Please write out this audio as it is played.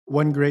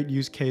One great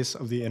use case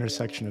of the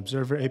Intersection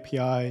Observer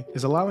API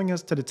is allowing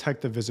us to detect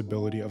the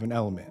visibility of an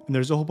element. And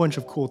there's a whole bunch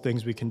of cool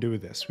things we can do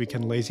with this. We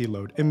can lazy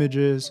load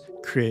images,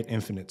 create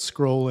infinite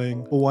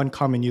scrolling. Well, one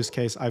common use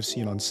case I've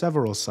seen on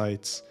several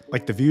sites,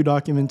 like the Vue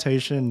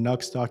documentation,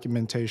 Nuxt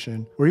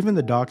documentation, or even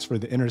the docs for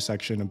the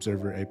Intersection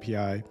Observer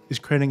API, is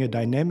creating a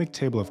dynamic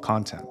table of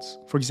contents.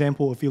 For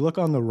example, if you look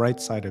on the right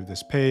side of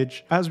this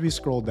page, as we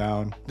scroll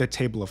down, the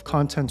table of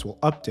contents will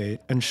update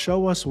and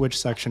show us which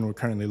section we're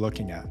currently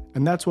looking at.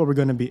 And that's what we're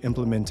going to be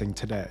implementing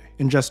today.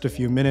 In just a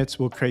few minutes,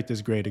 we'll create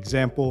this great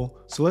example.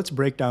 So let's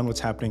break down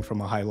what's happening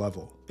from a high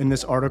level. In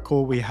this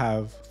article, we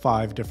have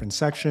 5 different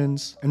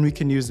sections, and we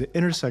can use the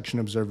Intersection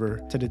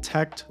Observer to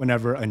detect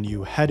whenever a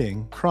new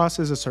heading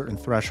crosses a certain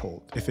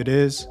threshold. If it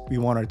is, we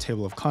want our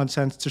table of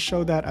contents to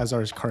show that as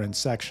our current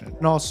section.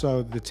 And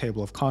also, the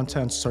table of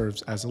contents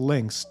serves as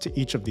links to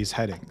each of these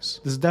headings.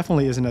 This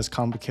definitely isn't as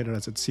complicated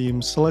as it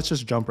seems, so let's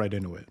just jump right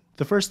into it.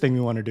 The first thing we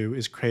want to do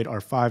is create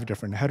our 5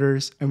 different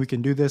headers, and we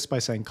can do this by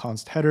saying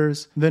const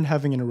headers, then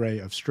having an array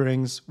of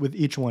strings with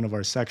each one of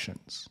our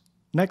sections.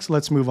 Next,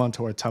 let's move on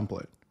to our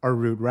template. Our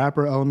root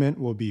wrapper element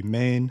will be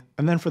main,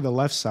 and then for the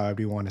left side,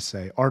 we want to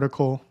say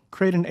article,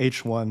 create an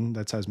h1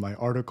 that says my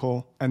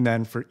article, and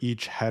then for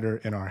each header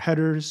in our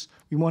headers,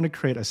 we want to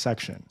create a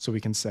section. So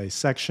we can say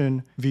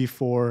section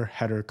v4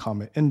 header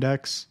comma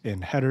index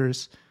in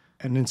headers,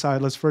 and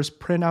inside, let's first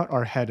print out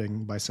our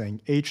heading by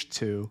saying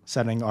h2,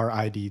 setting our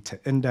ID to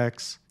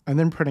index, and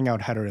then printing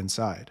out header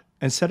inside.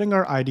 And setting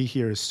our ID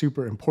here is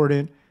super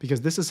important because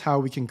this is how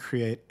we can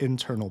create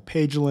internal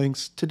page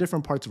links to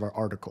different parts of our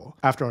article.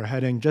 After our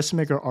heading, just to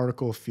make our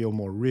article feel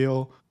more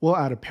real, we'll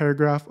add a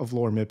paragraph of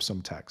lorem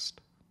ipsum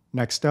text.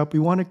 Next up, we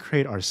want to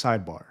create our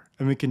sidebar,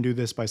 and we can do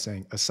this by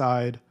saying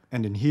aside,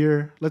 and in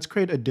here, let's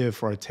create a div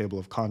for our table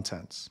of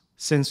contents.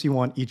 Since we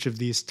want each of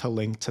these to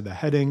link to the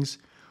headings,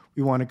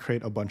 we want to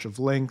create a bunch of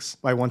links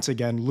by once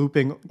again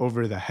looping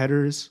over the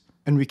headers,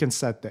 and we can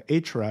set the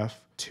href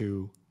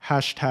to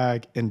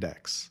hashtag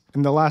index.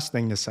 And the last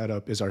thing to set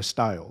up is our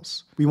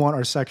styles. We want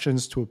our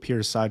sections to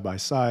appear side by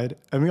side,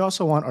 and we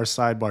also want our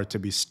sidebar to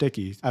be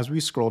sticky as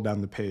we scroll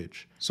down the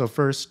page. So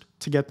first,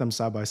 to get them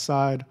side by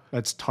side,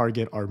 let's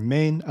target our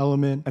main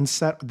element and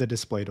set the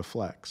display to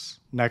flex.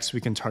 Next,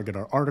 we can target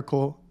our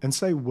article and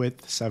say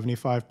width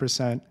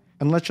 75%,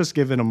 and let's just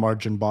give it a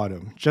margin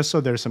bottom, just so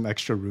there's some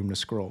extra room to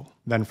scroll.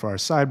 Then for our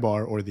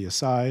sidebar or the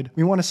aside,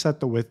 we want to set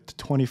the width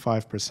to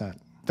 25%.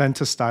 Then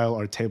to style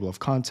our table of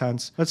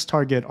contents, let's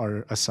target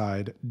our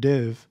aside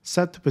div,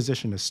 set the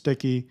position to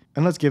sticky,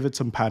 and let's give it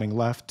some padding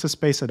left to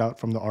space it out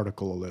from the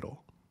article a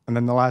little. And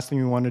then the last thing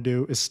we want to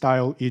do is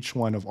style each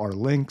one of our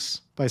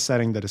links by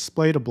setting the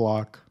display to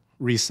block,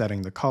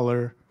 resetting the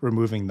color,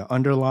 removing the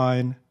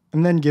underline,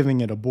 and then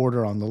giving it a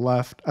border on the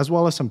left, as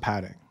well as some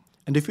padding.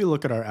 And if you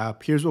look at our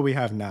app, here's what we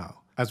have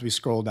now. As we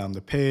scroll down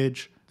the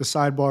page, the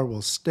sidebar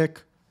will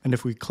stick, and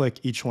if we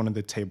click each one of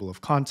the table of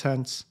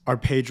contents, our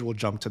page will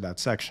jump to that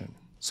section.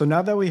 So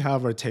now that we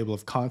have our table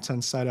of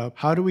contents set up,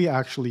 how do we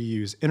actually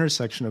use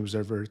Intersection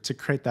Observer to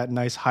create that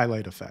nice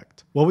highlight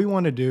effect? What we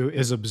want to do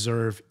is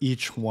observe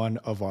each one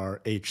of our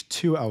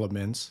h2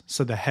 elements,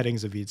 so the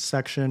headings of each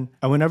section,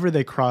 and whenever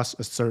they cross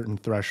a certain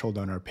threshold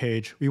on our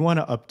page, we want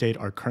to update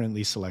our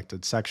currently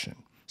selected section.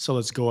 So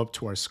let's go up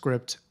to our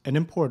script and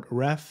import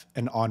ref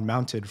and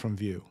onMounted from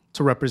Vue.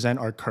 To represent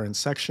our current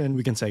section,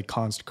 we can say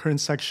const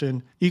current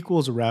section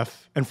equals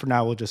ref, and for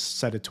now we'll just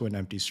set it to an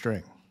empty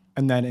string.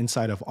 And then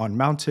inside of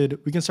onMounted,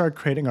 we can start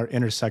creating our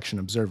intersection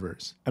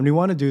observers. And we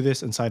want to do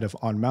this inside of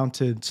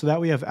onMounted so that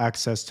we have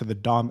access to the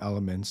DOM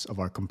elements of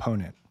our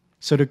component.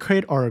 So to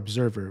create our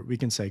observer, we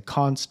can say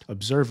const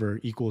observer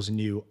equals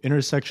new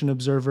intersection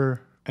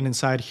observer. And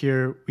inside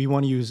here, we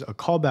want to use a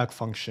callback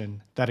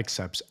function that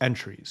accepts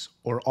entries,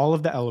 or all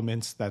of the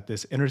elements that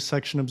this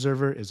intersection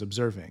observer is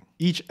observing.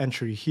 Each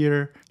entry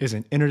here is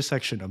an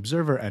intersection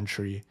observer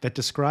entry that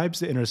describes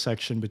the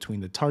intersection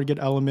between the target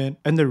element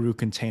and the root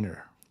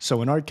container.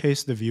 So in our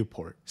case, the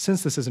viewport.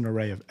 Since this is an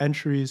array of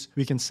entries,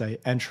 we can say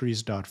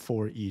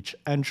entries.forEach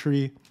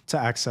entry to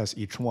access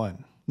each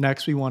one.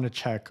 Next, we want to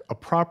check a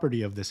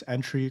property of this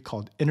entry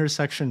called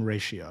intersection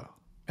ratio.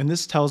 And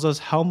this tells us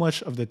how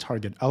much of the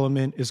target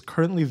element is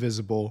currently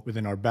visible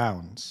within our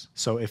bounds.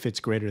 So if it's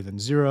greater than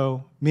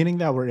 0, meaning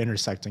that we're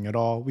intersecting at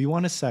all, we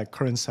want to set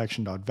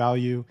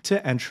currentSection.value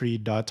to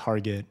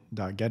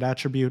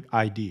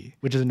entry.target.getAttributeID,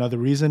 which is another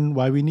reason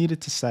why we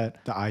needed to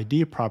set the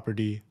ID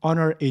property on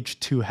our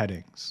h2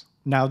 headings.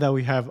 Now that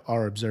we have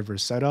our observer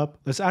set up,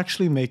 let's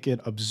actually make it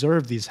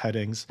observe these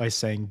headings by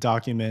saying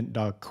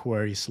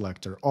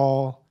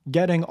document.querySelectorAll,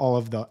 getting all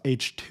of the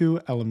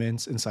h2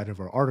 elements inside of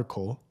our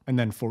article, and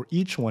then for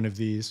each one of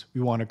these, we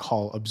want to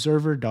call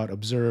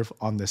observer.observe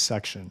on this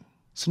section.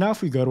 So now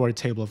if we go to our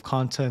table of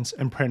contents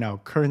and print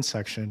out current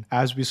section,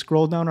 as we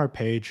scroll down our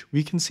page,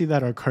 we can see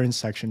that our current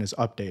section is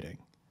updating.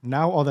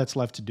 Now all that's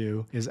left to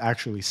do is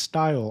actually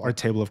style our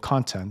table of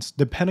contents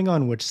depending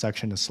on which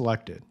section is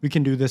selected. We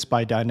can do this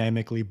by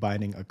dynamically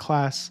binding a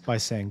class by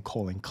saying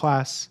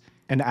 :class,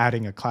 and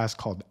adding a class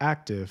called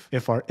active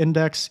if our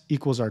index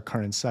equals our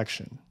current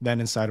section.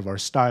 Then inside of our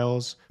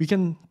styles, we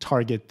can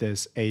target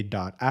this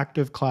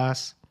a.active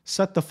class,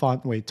 set the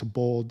font weight to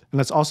bold, and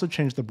let's also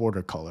change the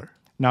border color.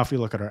 Now if we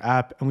look at our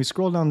app and we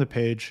scroll down the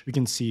page, we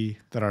can see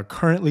that our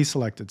currently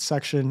selected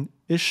section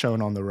is shown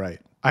on the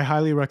right. I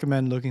highly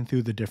recommend looking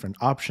through the different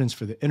options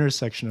for the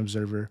intersection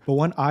observer, but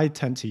one I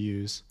tend to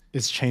use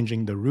is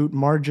changing the root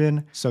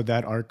margin so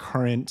that our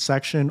current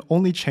section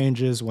only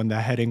changes when the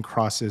heading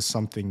crosses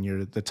something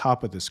near the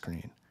top of the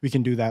screen. We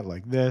can do that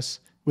like this,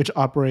 which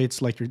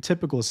operates like your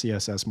typical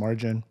CSS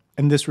margin,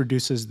 and this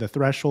reduces the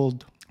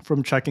threshold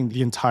from checking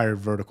the entire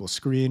vertical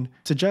screen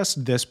to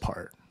just this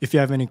part. If you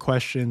have any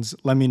questions,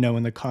 let me know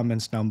in the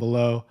comments down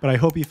below, but I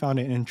hope you found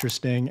it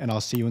interesting, and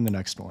I'll see you in the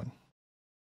next one.